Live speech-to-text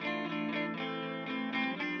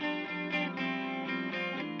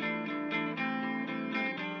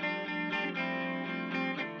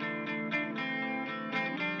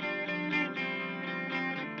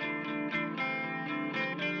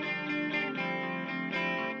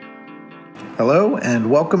Hello,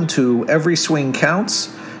 and welcome to Every Swing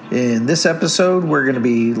Counts. In this episode, we're going to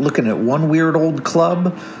be looking at One Weird Old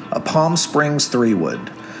Club, a Palm Springs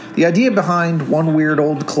 3-wood. The idea behind One Weird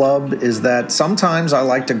Old Club is that sometimes I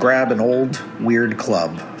like to grab an old, weird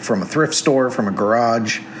club from a thrift store, from a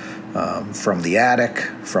garage, from the attic,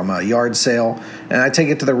 from a yard sale, and I take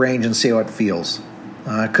it to the range and see how it feels.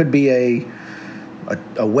 It could be a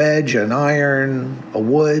wedge, an iron, a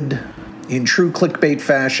wood. In true clickbait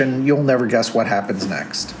fashion, you'll never guess what happens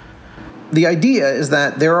next. The idea is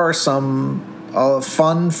that there are some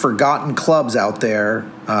fun, forgotten clubs out there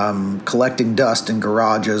collecting dust in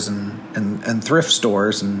garages and thrift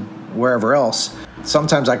stores and wherever else.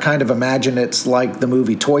 Sometimes I kind of imagine it's like the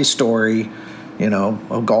movie Toy Story. You know,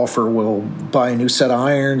 a golfer will buy a new set of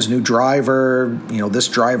irons, new driver. You know, this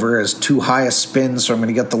driver has too high a spin, so I'm going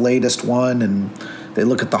to get the latest one. And they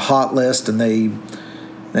look at the hot list and they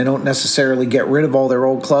don't necessarily get rid of all their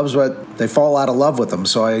old clubs, but they fall out of love with them.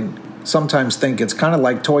 So I sometimes think it's kind of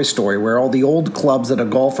like Toy Story, where all the old clubs that a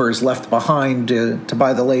golfer has left behind to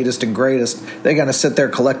buy the latest and greatest, they're going to sit there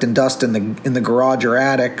collecting dust in the garage or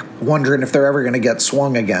attic, wondering if they're ever going to get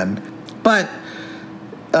swung again. But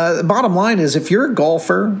the bottom line is, if you're a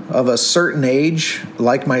golfer of a certain age,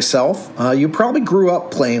 like myself, you probably grew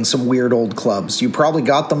up playing some weird old clubs. You probably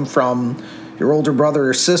got them from your older brother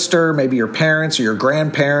or sister, maybe your parents or your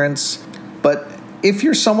grandparents. But if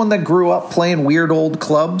you're someone that grew up playing weird old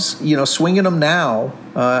clubs, you know, swinging them now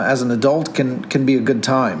as an adult can be a good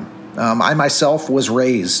time. I myself was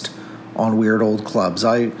raised on weird old clubs.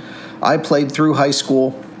 I played through high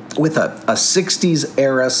school with a 60s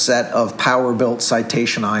era set of Powerbilt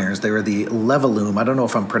Citation irons. They were the Levolume. I don't know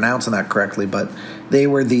if I'm pronouncing that correctly, but they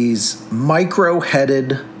were these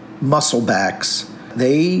micro-headed musclebacks.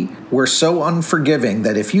 They were so unforgiving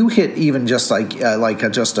that if you hit even just just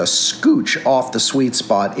a scooch off the sweet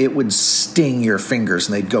spot, it would sting your fingers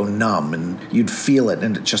and they'd go numb and you'd feel it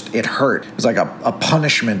and it hurt. It was like a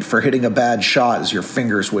punishment for hitting a bad shot, as your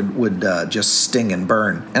fingers would just sting and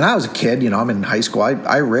burn. And I was a kid, you know, I'm in high school.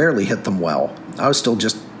 I rarely hit them well. I was still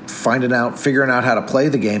just figuring out how to play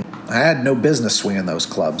the game. I had no business swinging those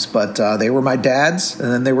clubs, but they were my dad's,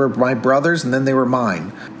 and then they were my brother's, and then they were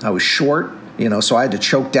mine. I was short. You know, so I had to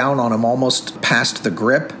choke down on them almost past the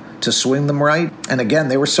grip to swing them right. And again,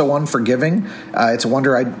 they were so unforgiving. It's a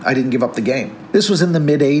wonder I didn't give up the game. This was in the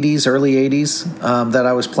mid-'80s, early 80s that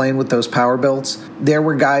I was playing with those Powerbilts. There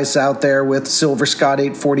were guys out there with Silver Scott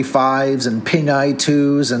 845s and Ping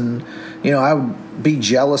I2s. And, you know, I would be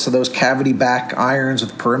jealous of those cavity back irons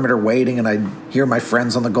with perimeter weighting. And I'd hear my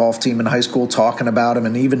friends on the golf team in high school talking about them.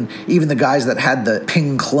 And even the guys that had the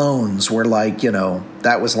Ping clones were like, you know,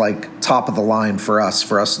 that was like top of the line for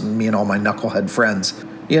us, me and all my knucklehead friends.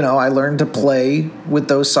 You know, I learned to play with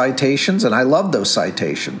those citations, and I loved those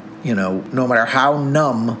citations. You know, no matter how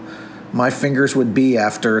numb my fingers would be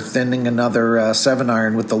after thinning another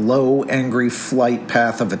 7-iron with the low, angry flight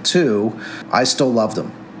path of a 2, I still loved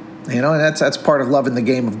them. You know, and that's part of loving the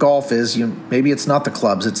game of golf is maybe it's not the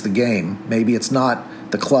clubs, it's the game. Maybe it's not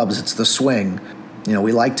the clubs, it's the swing. You know,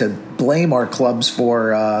 we like to blame our clubs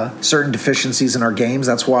for certain deficiencies in our games.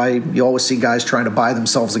 That's why you always see guys trying to buy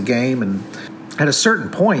themselves a game. And at a certain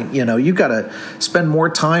point, you know, you got to spend more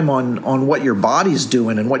time on what your body's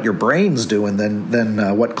doing and what your brain's doing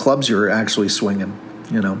than what clubs you're actually swinging,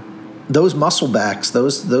 you know. Those musclebacks,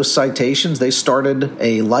 those citations, they started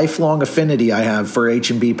a lifelong affinity I have for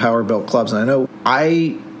H&B Powerbilt clubs. And I know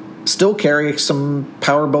I still carry some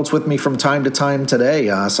Powerbilts with me from time to time today,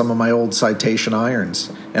 some of my old citation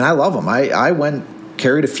irons. And I love them. I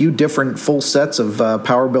carried a few different full sets of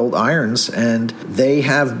Powerbilt irons, and they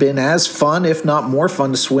have been as fun, if not more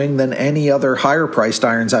fun, to swing than any other higher-priced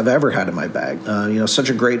irons I've ever had in my bag. You know, such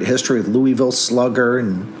a great history with Louisville Slugger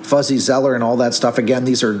and Fuzzy Zeller and all that stuff. Again,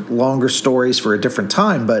 these are longer stories for a different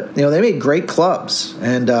time, but, you know, they made great clubs,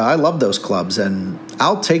 and I love those clubs, and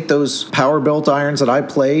I'll take those Powerbilt irons that I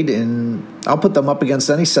played and I'll put them up against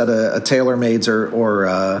any set of TaylorMades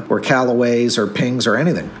or Callaways or Pings or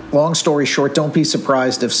anything. Long story short, don't be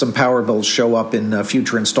surprised if some Powerbilts show up in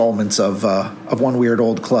future installments of One Weird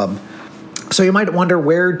Old Club. So you might wonder,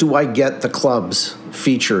 where do I get the clubs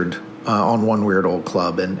featured on One Weird Old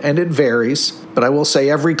Club? And it varies, but I will say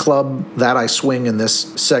every club that I swing in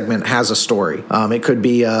this segment has a story. It could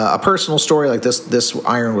be a personal story, like this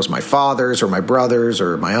iron was my father's or my brother's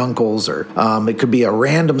or my uncle's, or it could be a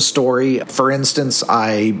random story. For instance,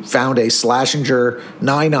 I found a Slashinger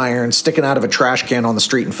 9-iron sticking out of a trash can on the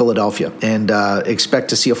street in Philadelphia, and expect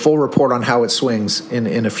to see a full report on how it swings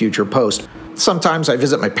in a future post. Sometimes I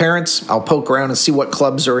visit my parents. I'll poke around and see what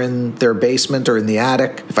clubs are in their basement or in the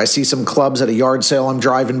attic. If I see some clubs at a yard sale I'm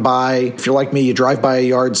driving by, if you're like me, you drive by a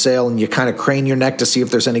yard sale and you kind of crane your neck to see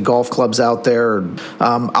if there's any golf clubs out there.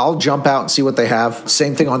 I'll jump out and see what they have.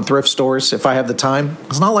 Same thing on thrift stores if I have the time.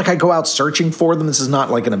 It's not like I go out searching for them. This is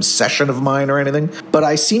not like an obsession of mine or anything. But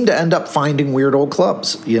I seem to end up finding weird old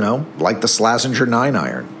clubs, like the Slazenger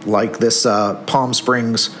 9-iron, like this Palm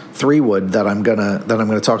Springs 3-wood that I'm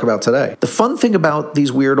gonna talk about today. The fun thing about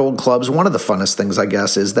these weird old clubs, one of the funnest things, I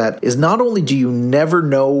guess, is not only do you never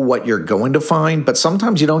know what you're going to find, but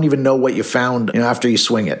sometimes you don't even know what you found after you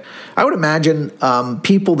swing it. I would imagine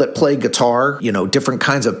people that play guitar, different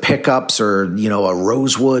kinds of pickups, or a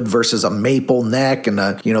rosewood versus a maple neck, and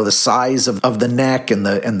the size of the neck and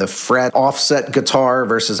the fret offset guitar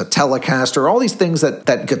versus a Telecaster, all these things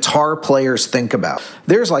that guitar players think about.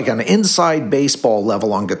 There's like an inside baseball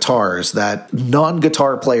level on guitars that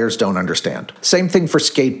non-guitar players don't understand. Same thing for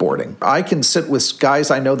skateboarding. I can sit with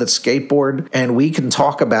guys I know that skateboard, and we can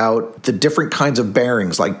talk about the different kinds of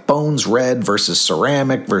bearings, like Bones Red versus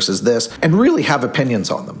ceramic versus this, and really have opinions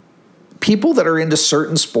on them. People that are into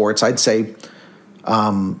certain sports, I'd say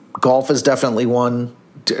golf is definitely one.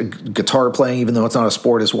 Guitar playing, even though it's not a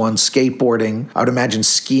sport, is one. Skateboarding. I would imagine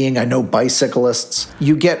skiing. I know bicyclists.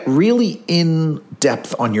 You get really in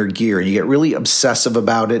depth on your gear, and you get really obsessive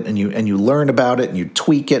about it, and you learn about it, and you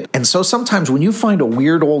tweak it. And so sometimes when you find a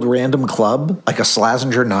weird old random club, like a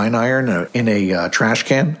Slazenger 9-iron in a trash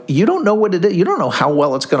can, you don't know what it is. You don't know how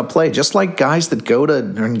well it's going to play. Just like guys that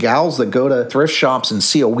and gals that go to thrift shops and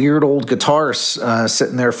see a weird old guitar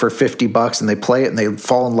sitting there for $50, and they play it and they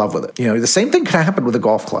fall in love with it. The same thing can happen with a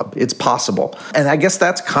golf club. It's possible. And I guess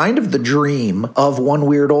that's kind of the dream of One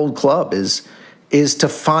Weird Old Club is to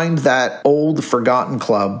find that old forgotten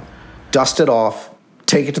club, dust it off,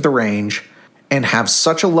 take it to the range, and have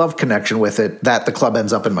such a love connection with it that the club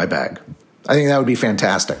ends up in my bag. I think that would be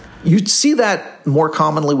fantastic. You'd see that more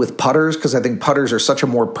commonly with putters, because I think putters are such a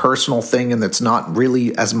more personal thing, and it's not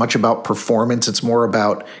really as much about performance. It's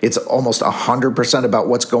almost 100% about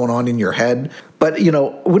what's going on in your head. But,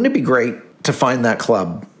 wouldn't it be great to find that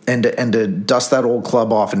club and to dust that old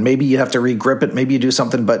club off? And maybe you have to re-grip it, maybe you do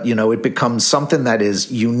something, but it becomes something that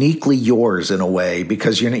is uniquely yours in a way,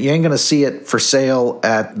 because you ain't going to see it for sale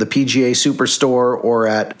at the PGA Superstore or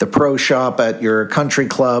at the pro shop at your country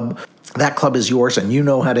club. That club is yours, and you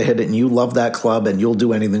know how to hit it, and you love that club, and you'll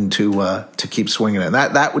do anything to keep swinging it.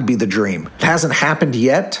 That would be the dream. It hasn't happened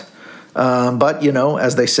yet, but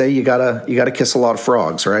as they say, you gotta kiss a lot of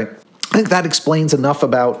frogs, right? I think that explains enough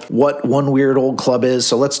about what One Weird Old Club is.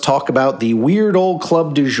 So let's talk about the Weird Old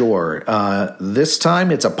Club du jour. This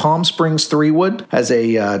time it's a Palm Springs 3-wood, has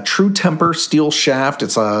a True Temper steel shaft.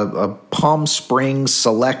 It's a Palm Springs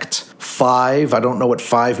Select 5. I don't know what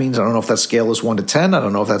 5 means. I don't know if that scale is 1 to 10. I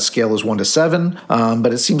don't know if that scale is 1 to 7. But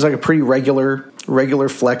it seems like a pretty regular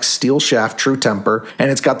flex steel shaft, True Temper,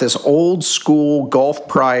 and it's got this old school Golf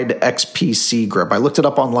Pride XPC grip. I looked it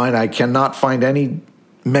up online. I cannot find any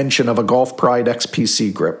mention of a Golf Pride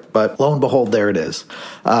XPC grip, but lo and behold, there it is.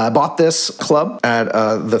 I bought this club at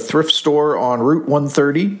the thrift store on Route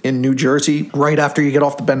 130 in New Jersey, right after you get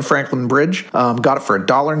off the Ben Franklin Bridge. Got it for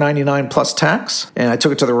 $1.99 plus tax, and I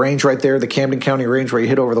took it to the range right there, the Camden County range where you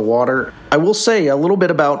hit over the water. I will say a little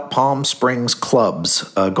bit about Palm Springs clubs,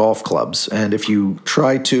 golf clubs, and if you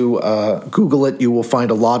try to Google it, you will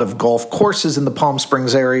find a lot of golf courses in the Palm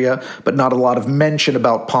Springs area, but not a lot of mention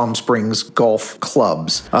about Palm Springs golf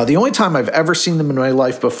clubs. The only time I've ever seen them in my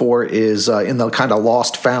life before is in the kind of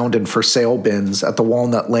lost, found, and for sale bins at the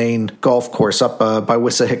Walnut Lane golf course up by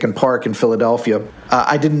Wissahickon Park in Philadelphia.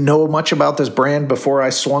 I didn't know much about this brand before I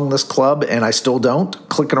swung this club, and I still don't.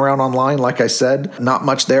 Clicking around online, like I said, not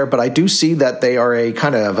much there, but I do see that they are a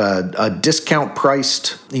kind of a discount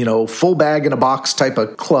priced, full bag in a box type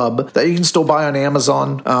of club that you can still buy on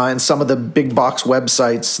Amazon and some of the big box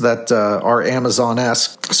websites that are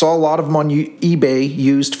Amazon-esque. Saw a lot of them on eBay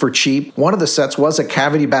used for cheap. One of the sets was a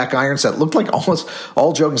cavity back iron set. Looked like, almost,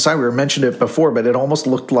 all joking aside, we mentioned it before, but it almost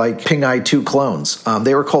looked like Ping Eye 2 clones.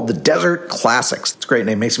 They were called the Desert Classics. It's a great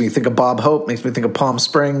name. Makes me think of Bob Hope, makes me think of Palm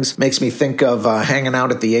Springs, makes me think of hanging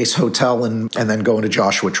out at the Ace Hotel and then going to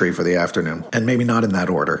Joshua Tree for the afternoon. And maybe not in that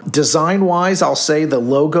order. Design-wise, I'll say the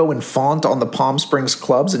logo and font on the Palm Springs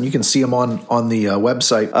clubs, and you can see them on the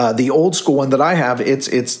website. The old school one that I have,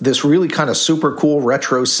 it's this really kind of super cool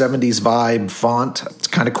retro 70s vibe font. It's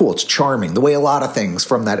kind of cool. It's charming. The way a lot of things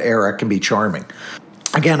from that era can be charming.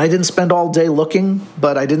 Again, I didn't spend all day looking,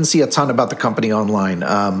 but I didn't see a ton about the company online.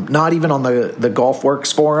 Not even on the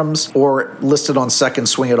GolfWorks forums or listed on Second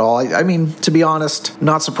Swing at all. I mean, to be honest,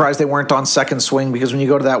 not surprised they weren't on Second Swing, because when you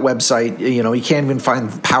go to that website, you can't even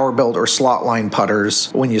find power built or slot line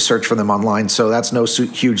putters when you search for them online. So that's no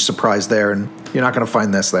huge surprise there. And you're not going to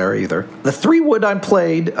find this there either. The 3-wood I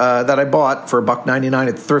played that I bought for $1.99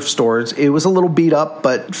 at thrift stores, it was a little beat up,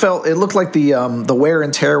 but it looked like the wear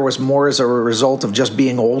and tear was more as a result of just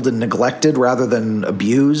being old and neglected rather than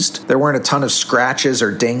abused. There weren't a ton of scratches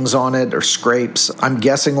or dings on it or scrapes. I'm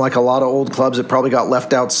guessing, like a lot of old clubs, it probably got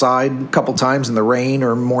left outside a couple times in the rain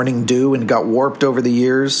or morning dew and got warped over the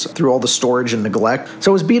years through all the storage and neglect.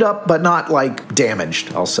 So it was beat up, but not like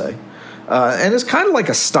damaged, I'll say. And it's kind of like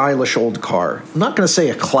a stylish old car. I'm not going to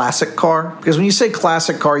say a classic car, because when you say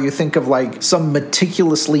classic car, you think of like some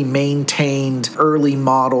meticulously maintained early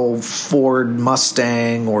model Ford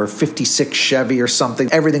Mustang or 56 Chevy or something.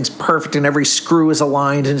 Everything's perfect and every screw is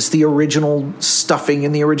aligned and it's the original stuffing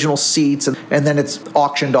in the original seats. And then it's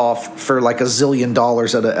auctioned off for like $1 zillion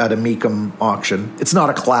at a Mecum auction. It's not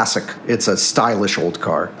a classic. It's a stylish old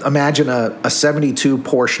car. Imagine a 72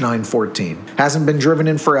 Porsche 914. Hasn't been driven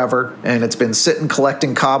in forever, and it's been sitting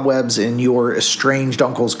collecting cobwebs in your estranged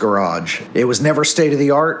uncle's garage. It was never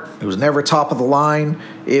state-of-the-art. It was never top of the line.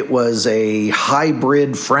 It was a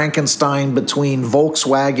hybrid Frankenstein between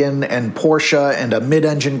Volkswagen and Porsche and a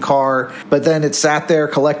mid-engine car. But then it sat there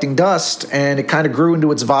collecting dust, and it kind of grew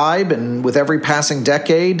into its vibe, and with every passing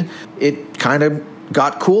decade, it kind of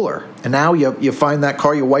got cooler. And now you find that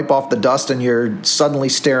car, you wipe off the dust, and you're suddenly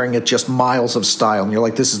staring at just miles of style. And you're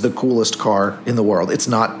like, this is the coolest car in the world. It's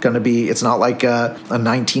not like a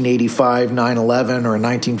 1985 911 or a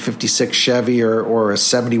 1956 Chevy or a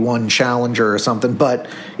 71 Challenger or something, but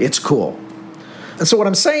it's cool. And so what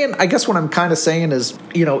I'm kind of saying is,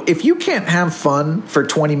 if you can't have fun for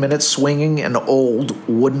 20 minutes swinging an old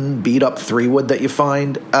wooden beat up 3-wood that you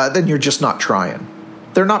find, then you're just not trying.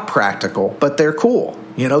 They're not practical, but they're cool.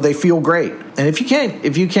 They feel great. And if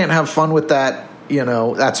you can't have fun with that,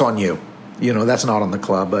 that's on you. That's not on the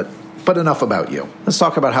club, but enough about you. Let's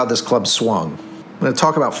talk about how this club swung. I'm going to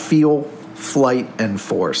talk about feel, flight, and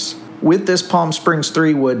force. With this Palm Springs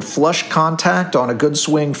 3-wood, flush contact on a good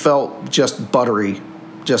swing felt just buttery,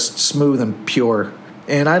 just smooth and pure.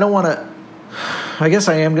 And I guess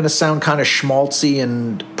I am going to sound kind of schmaltzy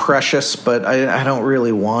and precious, but I don't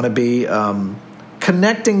really want to be.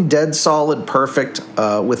 Connecting dead solid perfect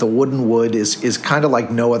with a wooden wood is kind of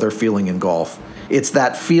like no other feeling in golf. It's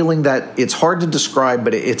that feeling that it's hard to describe,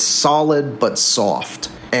 but it's solid but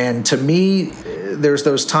soft. And to me, there's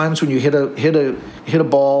those times when you hit a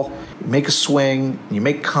ball, you make a swing, you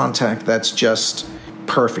make contact that's just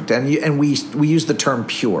perfect. And we use the term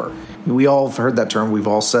pure. We all have heard that term. We've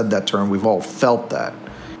all said that term. We've all felt that.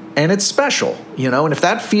 And it's special, and if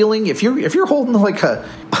that feeling, if you're holding like a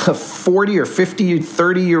 40 or 50,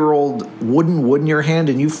 30-year-old wooden wood in your hand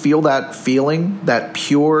and you feel that feeling, that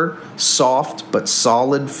pure, soft, but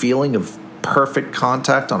solid feeling of perfect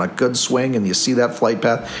contact on a good swing, and you see that flight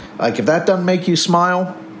path, like if that doesn't make you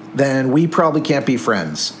smile, then we probably can't be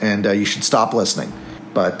friends, and you should stop listening.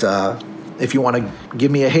 But if you want to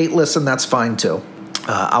give me a hate listen, that's fine too.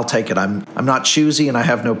 I'll take it. I'm not choosy and I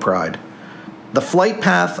have no pride. The flight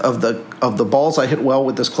path of the balls I hit well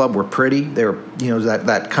with this club were pretty. They were,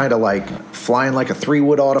 that kind of like flying like a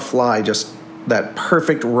 3-wood ought to fly, just that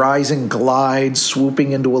perfect rising glide,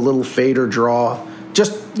 swooping into a little fader draw.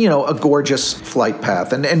 Just, a gorgeous flight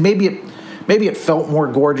path. And maybe it felt more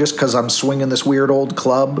gorgeous because I'm swinging this weird old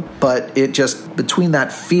club, but it just, between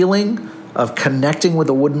that feeling of connecting with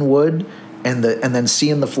a wooden wood and then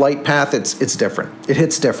seeing the flight path, it's different. It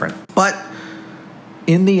hits different. But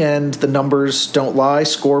in the end, the numbers don't lie.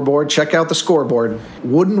 Scoreboard, check out the scoreboard.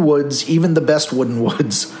 Wooden woods, even the best wooden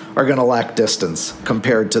woods, are going to lack distance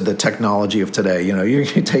compared to the technology of today. You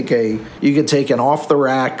could take an off the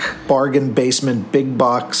rack, bargain basement, big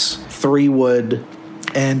box 3-wood,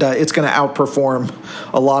 and it's going to outperform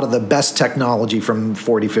a lot of the best technology from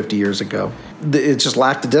 40, 50 years ago. It just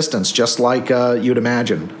lacked the distance, just like you'd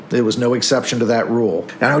imagine. There was no exception to that rule.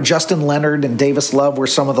 I know Justin Leonard and Davis Love were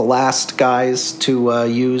some of the last guys to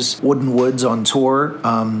use wooden woods on tour.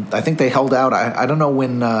 I think they held out. I don't know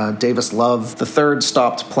when Davis Love III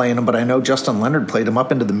stopped playing them, but I know Justin Leonard played them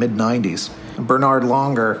up into the mid-90s. Bernard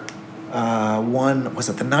Longer won, was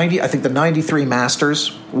it the 90? I think the 93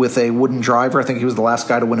 Masters with a wooden driver. I think he was the last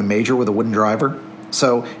guy to win a major with a wooden driver.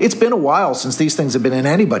 So it's been a while since these things have been in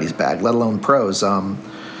anybody's bag, let alone pros.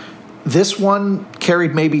 This one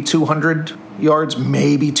carried maybe 200, yards,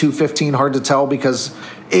 maybe 215, hard to tell because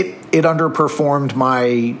it underperformed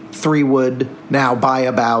my 3-wood now by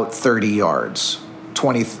about 30 yards.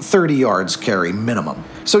 30 yards carry minimum.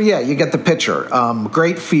 So yeah, you get the picture.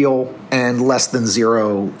 Great feel and less than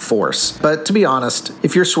zero force. But to be honest,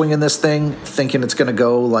 if you're swinging this thing thinking it's going to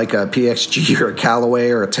go like a PXG or a Callaway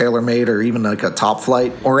or a TaylorMade or even like a Top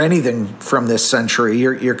Flight or anything from this century,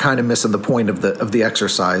 you're kind of missing the point of the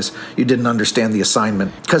exercise. You didn't understand the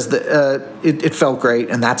assignment because it felt great,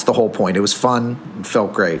 and that's the whole point. It was fun. It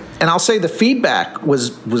felt great. And I'll say the feedback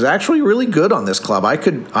was actually really good on this club. I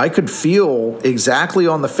could feel exactly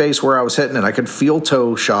on the face where I was hitting it. I could feel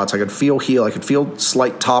toe shots. I could feel heel. I could feel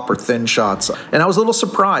slight top or thin shots. And I was a little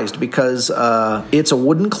surprised because it's a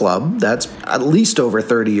wooden club that's at least over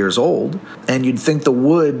 30 years old. And you'd think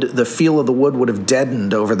the feel of the wood would have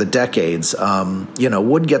deadened over the decades.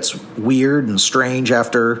 Wood gets weird and strange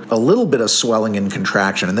after a little bit of swelling and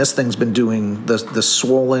contraction. And this thing's been doing the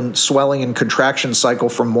swelling and contraction cycle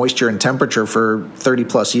from moisture and temperature for 30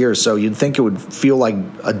 plus years. So you'd think it would feel like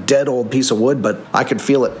a dead old piece of wood, but I could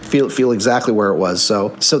feel exactly where it was. So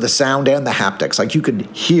the sound and the haptics, like you could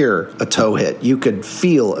hear a toe hit, you could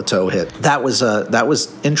feel a toe hit. That was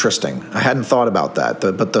interesting. I hadn't thought about that.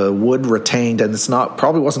 But the wood retained, and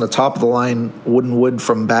probably wasn't a top of the line wooden wood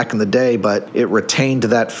from back in the day, but it retained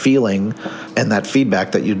that feeling and that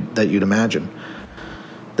feedback that you'd imagine.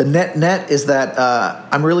 The net is that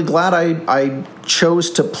I'm really glad I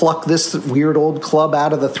chose to pluck this weird old club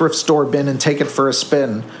out of the thrift store bin and take it for a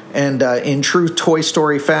spin. And in true Toy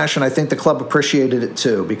Story fashion, I think the club appreciated it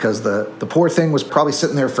too, because the poor thing was probably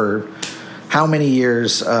sitting there for how many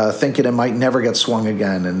years thinking it might never get swung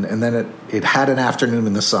again. And then it had an afternoon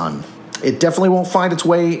in the sun. It definitely won't find its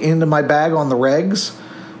way into my bag on the regs,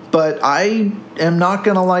 but I am not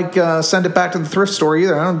going to send it back to the thrift store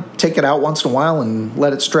either. I'll take it out once in a while and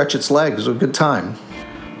let it stretch its legs. It was a good time.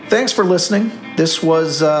 Thanks for listening. This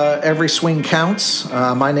was Every Swing Counts.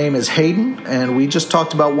 My name is Hayden, and we just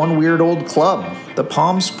talked about one weird old club, the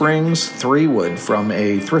Palm Springs 3-wood from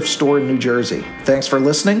a thrift store in New Jersey. Thanks for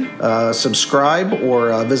listening. Subscribe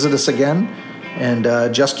or visit us again,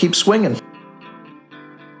 and just keep swinging.